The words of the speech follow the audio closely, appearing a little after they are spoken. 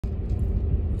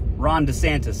Ron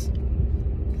DeSantis.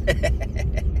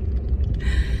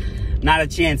 Not a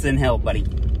chance in hell, buddy.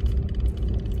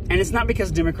 And it's not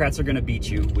because Democrats are going to beat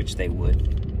you, which they would.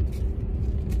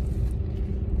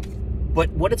 But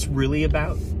what it's really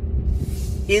about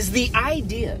is the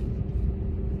idea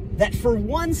that for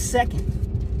 1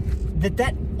 second,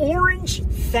 that orange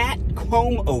fat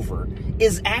comb over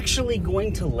is actually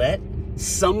going to let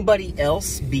somebody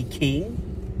else be king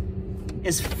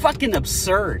is fucking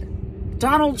absurd.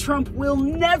 Donald Trump will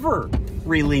never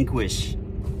relinquish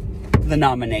the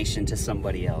nomination to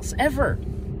somebody else, ever.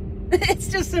 It's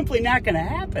just simply not going to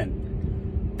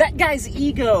happen. That guy's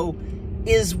ego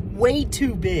is way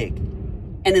too big.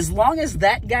 And as long as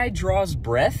that guy draws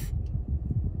breath,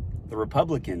 the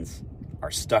Republicans are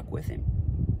stuck with him.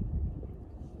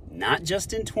 Not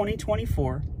just in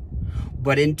 2024,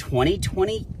 but in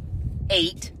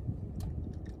 2028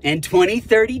 and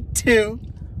 2032.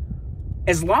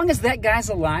 As long as that guy's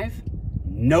alive,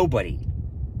 nobody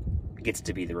gets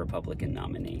to be the Republican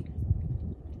nominee.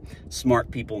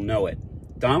 Smart people know it.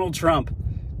 Donald Trump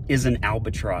is an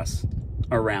albatross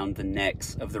around the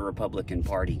necks of the Republican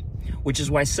Party, which is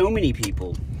why so many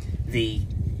people, the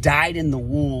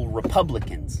dyed-in-the-wool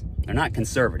Republicans, they're not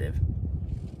conservative.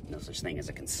 No such thing as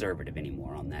a conservative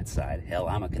anymore on that side. Hell,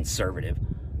 I'm a conservative.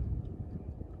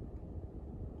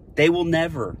 They will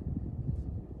never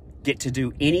get to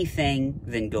do anything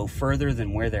than go further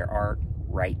than where they are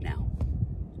right now.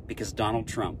 Because Donald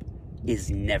Trump is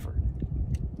never,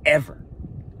 ever,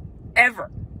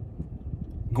 ever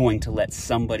going to let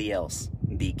somebody else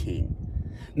be king.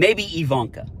 Maybe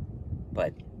Ivanka,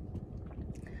 but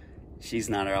she's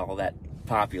not all that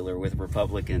popular with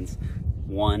Republicans.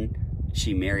 One,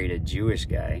 she married a Jewish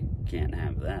guy. Can't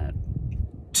have that.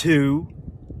 Two,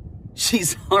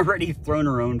 she's already thrown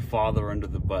her own father under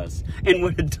the bus. And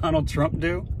what did Donald Trump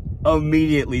do?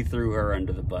 Immediately threw her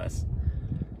under the bus.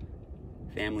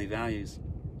 Family values.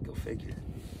 Go figure.